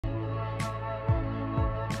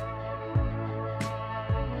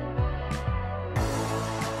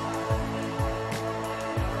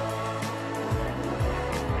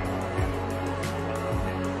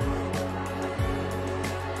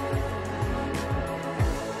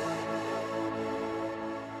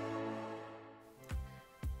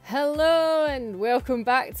Hello and welcome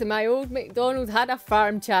back to my old McDonald had a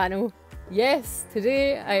farm channel. Yes,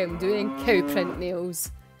 today I am doing cow print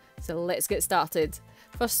nails. So let's get started.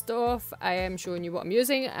 First off, I am showing you what I'm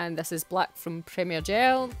using, and this is black from Premier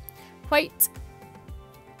Gel, white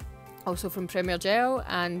also from Premier Gel,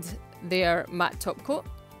 and their matte top coat.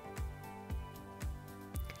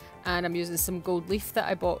 And I'm using some gold leaf that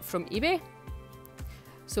I bought from eBay.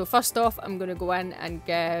 So first off, I'm going to go in and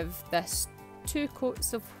give this 2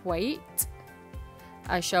 coats of white.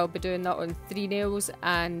 I shall be doing that on 3 nails,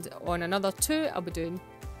 and on another 2 I'll be doing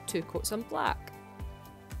 2 coats on black.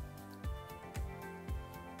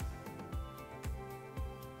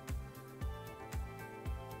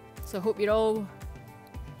 So I hope you're all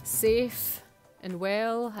safe and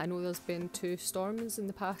well. I know there's been 2 storms in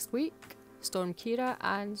the past week. Storm Kira,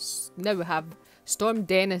 and now we have Storm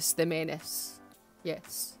Dennis the Menace.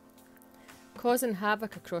 Yes. Causing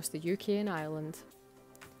havoc across the UK and Ireland.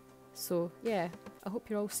 So yeah, I hope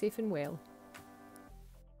you're all safe and well.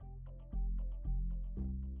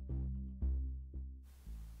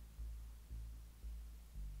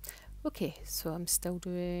 Okay, so I'm still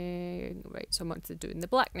doing... Right, so I'm on to doing the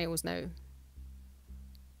black nails now.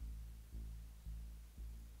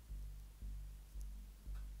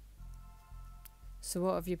 So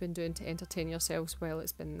what have you been doing to entertain yourselves while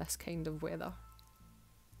it's been this kind of weather?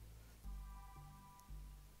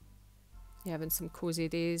 You having some cosy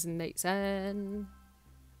days and nights in?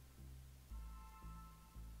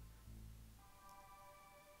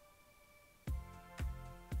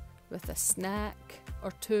 With a snack or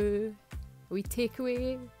 2, a wee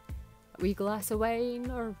takeaway, a wee glass of wine,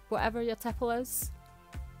 or whatever your tipple is.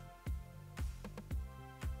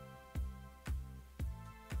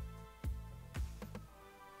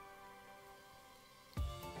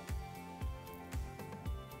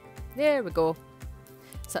 There we go.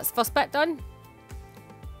 So that's the first bit done.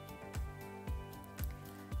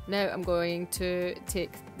 Now I'm going to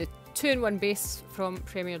take the 2-in-1 base from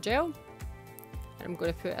Premier Gel, and I'm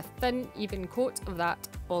going to put a thin, even coat of that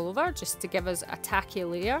all over just to give us a tacky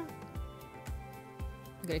layer. I'm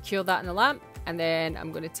going to cure that in the lamp, and then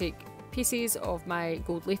I'm going to take pieces of my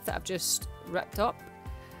gold leaf that I've just ripped up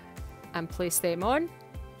and place them on,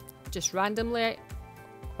 just randomly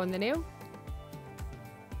on the nail.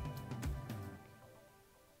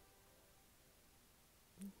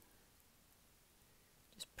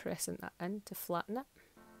 Pressing that in to flatten it.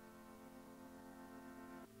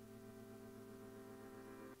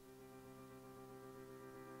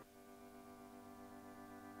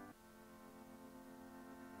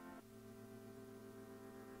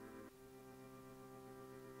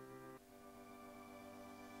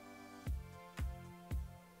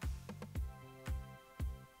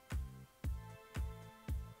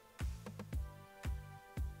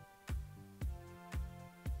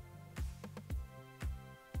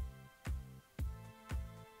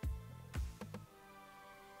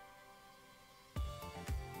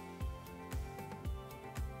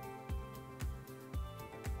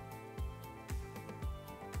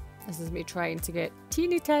 This is me trying to get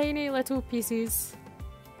teeny tiny little pieces.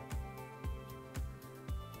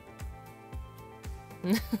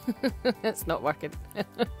 It's not working.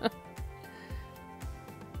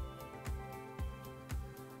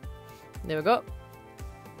 There we go.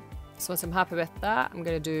 So once I'm happy with that, I'm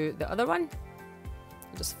going to do the other one.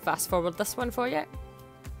 I'll just fast forward this one for you.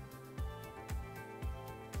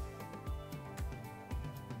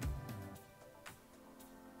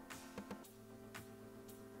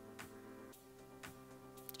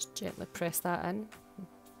 Gently press that in.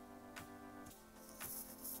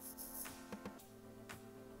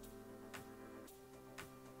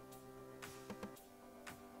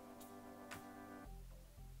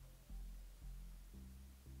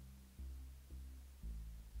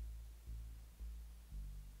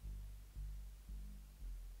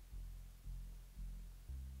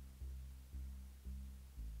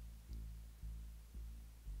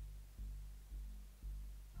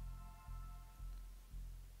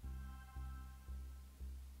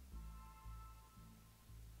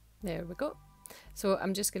 There we go. So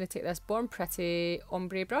I'm just going to take this Born Pretty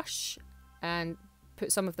ombre brush and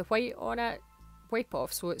put some of the white on it, wipe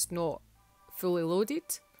off so it's not fully loaded,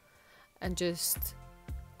 and just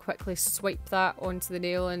quickly swipe that onto the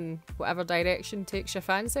nail in whatever direction takes your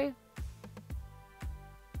fancy.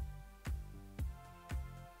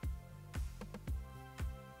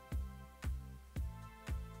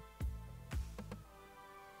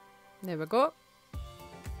 There we go.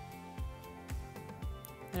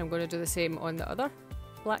 And I'm going to do the same on the other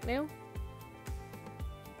black nail.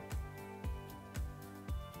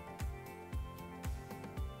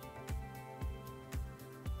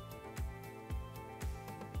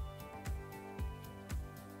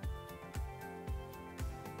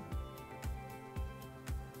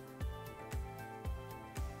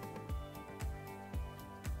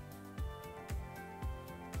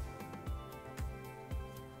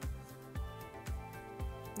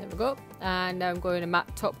 There we go. And now I'm going to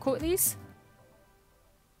matte top coat these.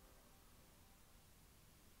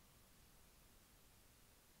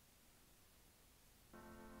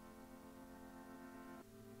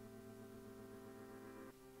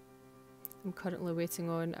 I'm currently waiting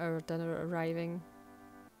on our dinner arriving.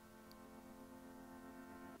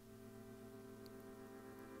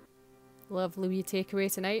 Lovely wee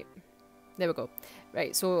takeaway tonight. There we go.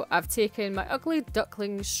 Right, so I've taken my ugly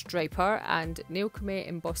duckling striper and Nailchemy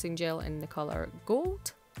embossing gel in the colour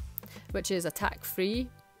gold, which is a tack-free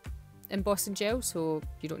embossing gel, so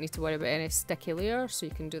you don't need to worry about any sticky layer, so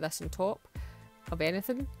you can do this on top of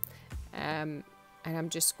anything. And I'm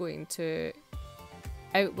just going to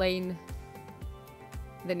outline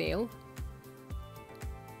the nail.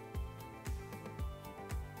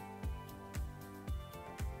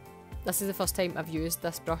 This is the first time I've used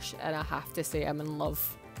this brush and I have to say I'm in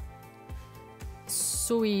love.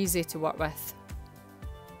 So easy to work with.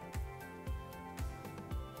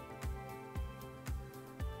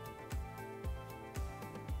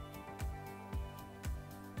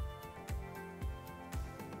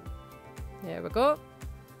 There we go.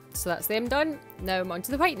 So that's them done. Now I'm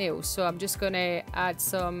onto the white nails. So I'm just going to add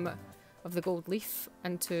some of the gold leaf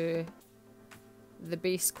into the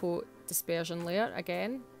base coat dispersion layer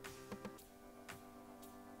again.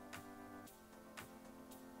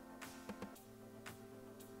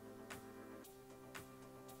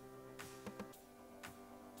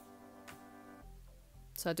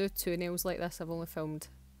 So I do 2 nails like this, I've only filmed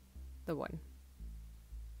the one.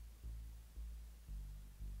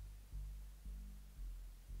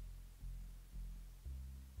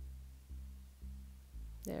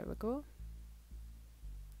 There we go.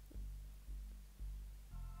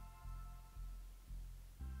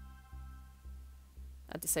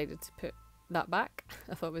 I decided to put that back.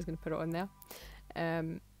 I thought I was going to put it on there.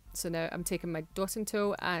 So now I'm taking my dotting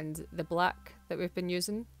tool and the black that we've been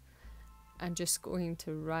using and just going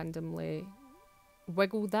to randomly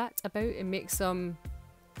wiggle that about and make some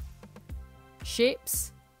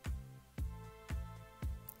shapes.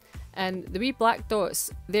 And the wee black dots,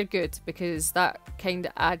 they're good because that kind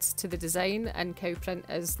of adds to the design, and cow print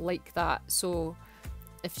is like that. So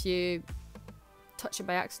if you touch it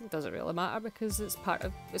by accident, it doesn't really matter because it's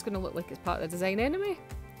going to look like it's part of the design anyway.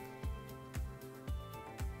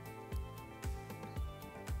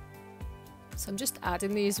 So I'm just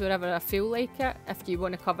adding these wherever I feel like it. If you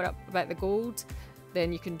want to cover up a bit of the gold,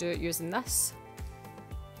 then you can do it using this.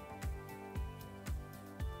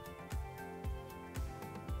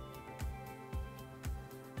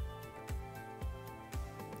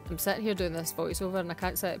 I'm sitting here doing this voiceover and I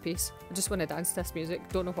can't sit at peace. I just want to dance to this music,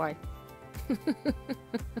 don't know why. There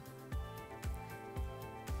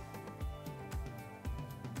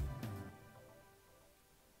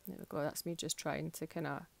we go, that's me just trying to kind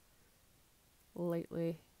of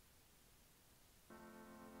lightly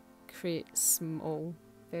create small,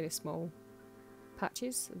 very small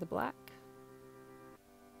patches of the black.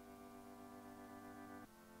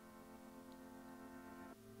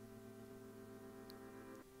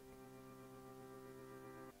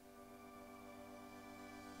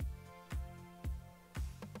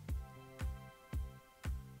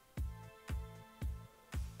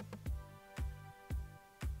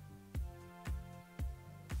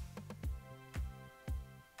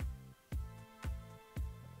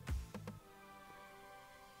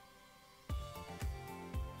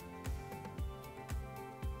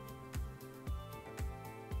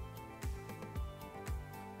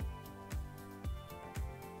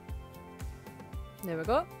 There we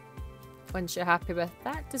go. Once you're happy with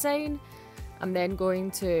that design, I'm then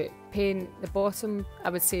going to paint the bottom,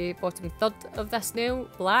 I would say bottom third of this nail,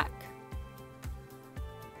 black.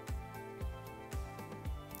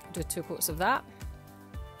 Do 2 coats of that.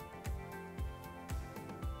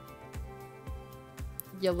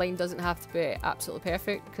 Your line doesn't have to be absolutely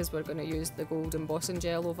perfect because we're going to use the gold embossing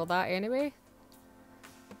gel over that anyway.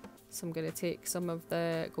 So I'm going to take some of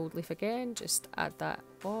the gold leaf again, just add that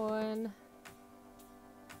on.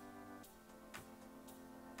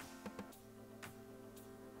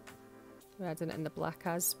 We're adding it in the black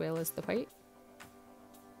as well as the white.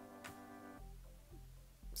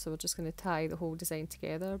 So we're just going to tie the whole design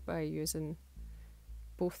together by using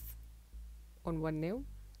both on one nail.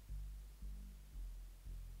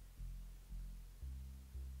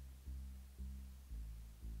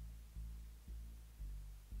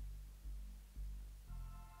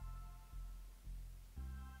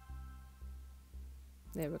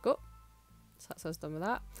 There we go. So that's us done with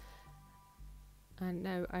that. And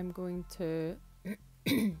now I'm going to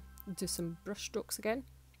do some brush strokes again.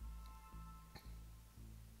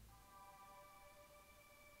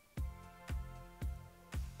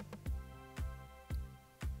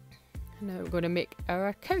 Now we're going to make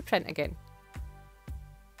our cow print again.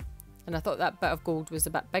 And I thought that bit of gold was a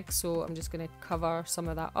bit big, so I'm just going to cover some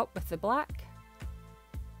of that up with the black.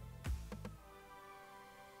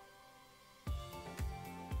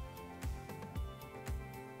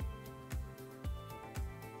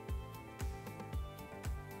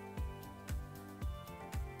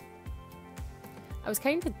 I was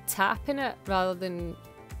kind of tapping it rather than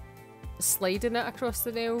sliding it across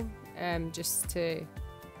the nail, just to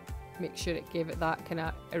make sure it gave it that kind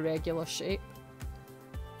of irregular shape.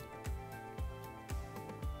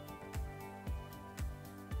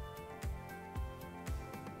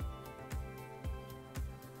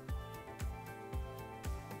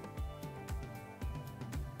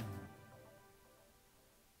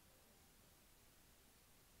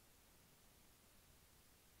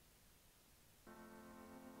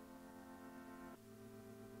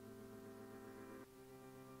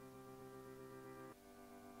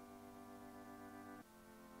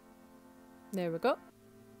 There we go.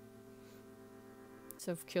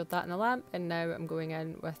 So I've cured that in the lamp, and now I'm going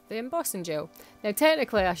in with the embossing gel. Now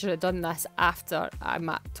technically I should have done this after I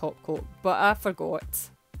matte top coat, but I forgot.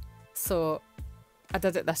 So I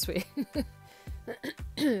did it this way.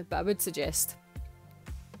 But I would suggest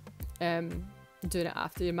doing it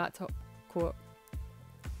after your matte top coat.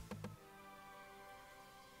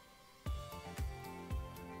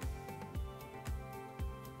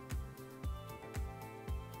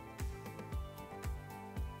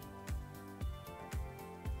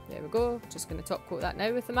 There we go, just going to top coat that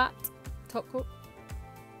now with the matte top coat.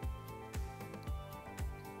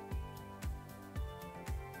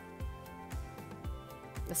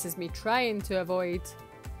 This is me trying to avoid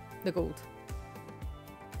the gold.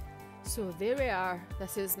 So there we are,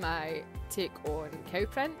 this is my take on cow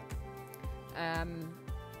print.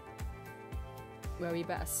 Well, a wee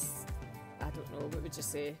bit of, I don't know, what would you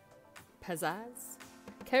say? Pizzazz?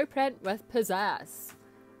 Cow print with pizzazz.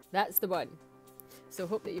 That's the one. So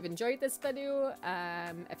hope that you've enjoyed this video.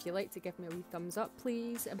 If you'd like to give me a wee thumbs up,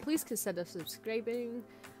 please. And please consider subscribing.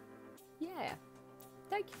 Yeah.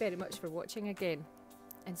 Thank you very much for watching again.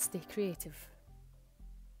 And stay creative.